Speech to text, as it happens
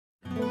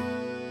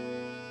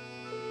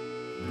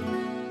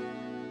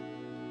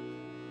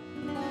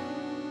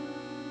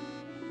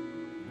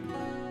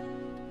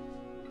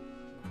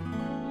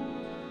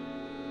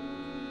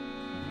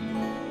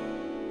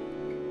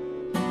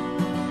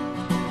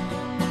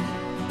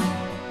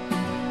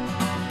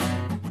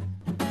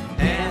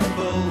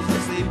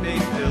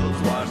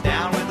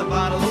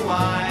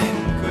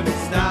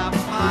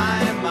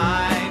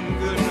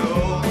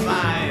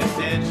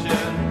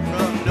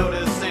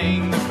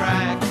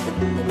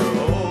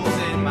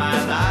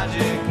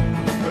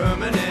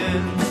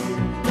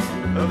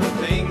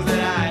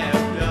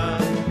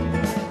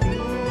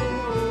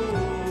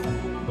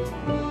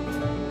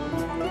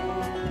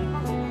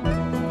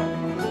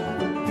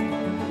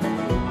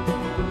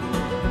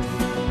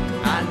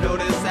I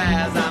notice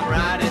as I'm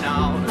riding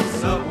on the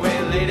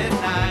subway late at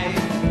night,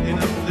 in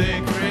the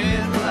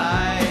flickering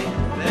light,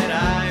 that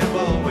I have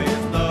always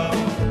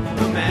loved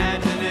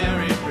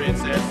imaginary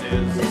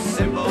princesses.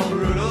 Simple,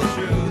 brutal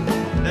truth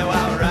that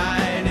while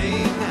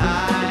riding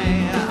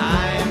high,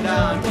 I am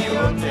Don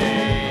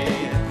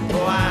Quixote.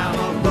 Oh, I'm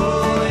a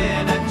bull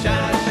in a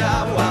china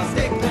shop while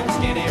stick and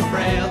skinny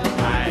frail.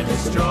 I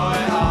destroy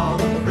all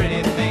the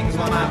pretty things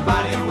while my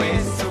body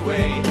wastes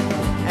away.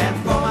 And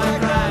for my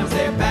crimes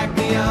they back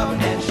me up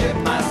and ship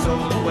my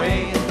soul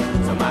away.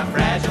 So my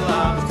fragile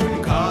arms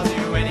couldn't cause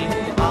you any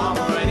harm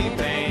or any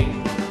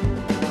pain.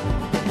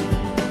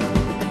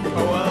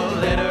 Oh, a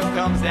letter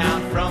comes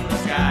down from the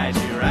sky.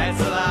 She writes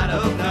a lot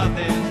of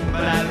nothing,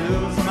 but I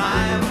lose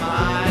my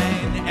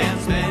mind and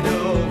spend a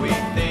whole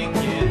week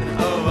thinking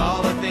of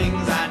all the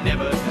things I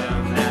never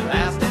done. That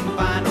last and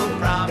final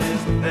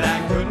promise that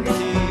I couldn't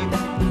keep.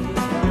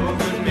 Oh,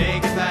 couldn't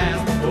make it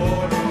past the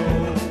border.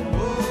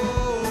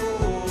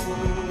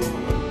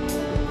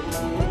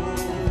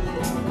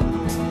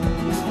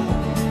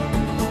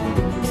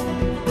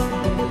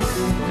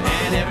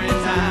 And every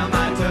time I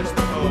touch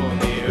the phone,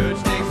 the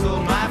urge takes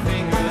hold my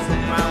fingers,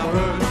 and my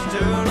words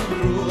turn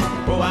cruel.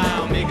 Oh,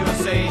 I'll make her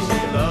say she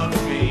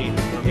loves me,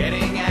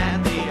 getting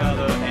at the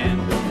other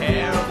end. A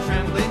pair of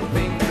trembling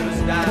fingers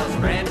dials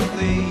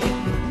frantically.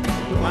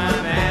 Oh, my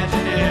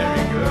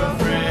imaginary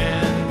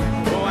girlfriend.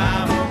 Oh,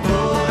 I'm a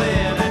bull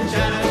in a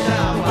china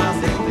shop while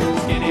sick and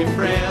skinny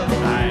frail.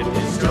 I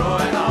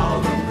destroy all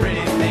the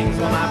pretty things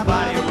while my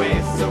body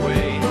wastes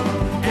away.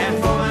 And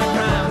for my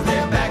crimes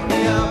they back me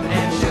up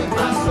and ship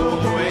my soul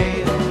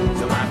away.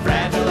 So my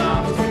fragile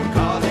arms can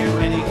cause you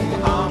any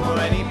harm or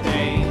any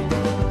pain.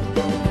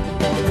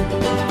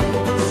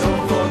 So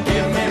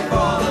forgive me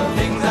for the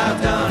things I've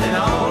done and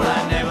all I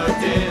never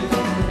did.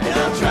 And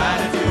I'll try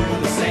to do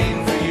the same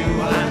for you.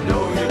 I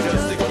know you're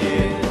just a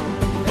kid.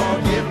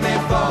 Forgive me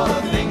for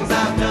the things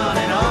I've done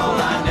and all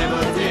I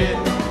never did.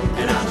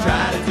 And I'll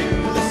try to do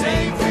the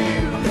same for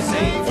you, the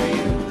same for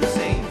you, the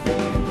same for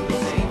you, the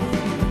same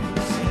for you,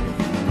 the same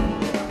for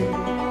you.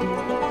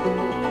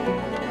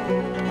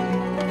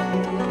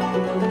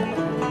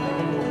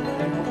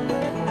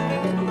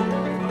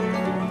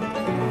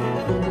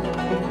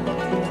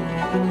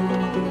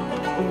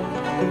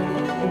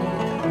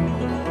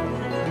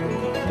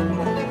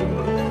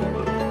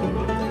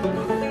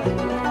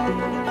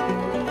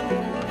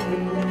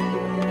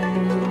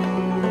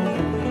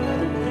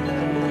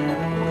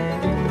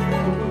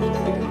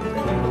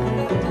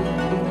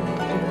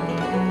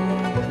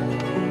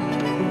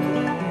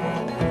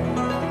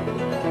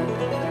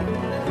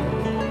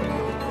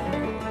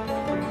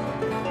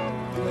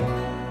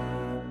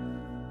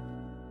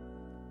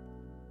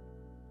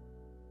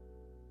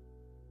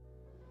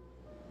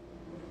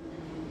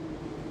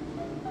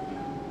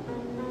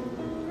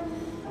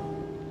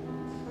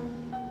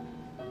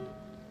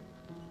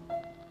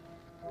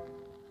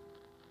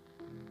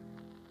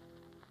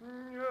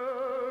 Не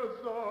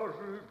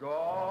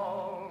зажигай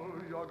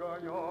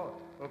огня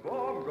во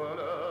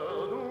мгле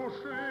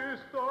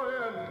душистой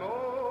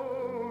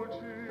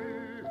ночи.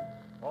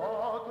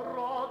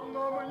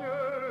 Отрадно мне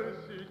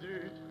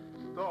сидеть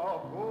с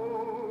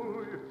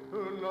тобой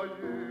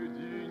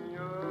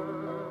наедине.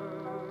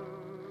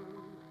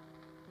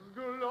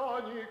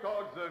 Взгляни,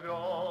 как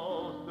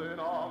звезды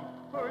нам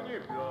не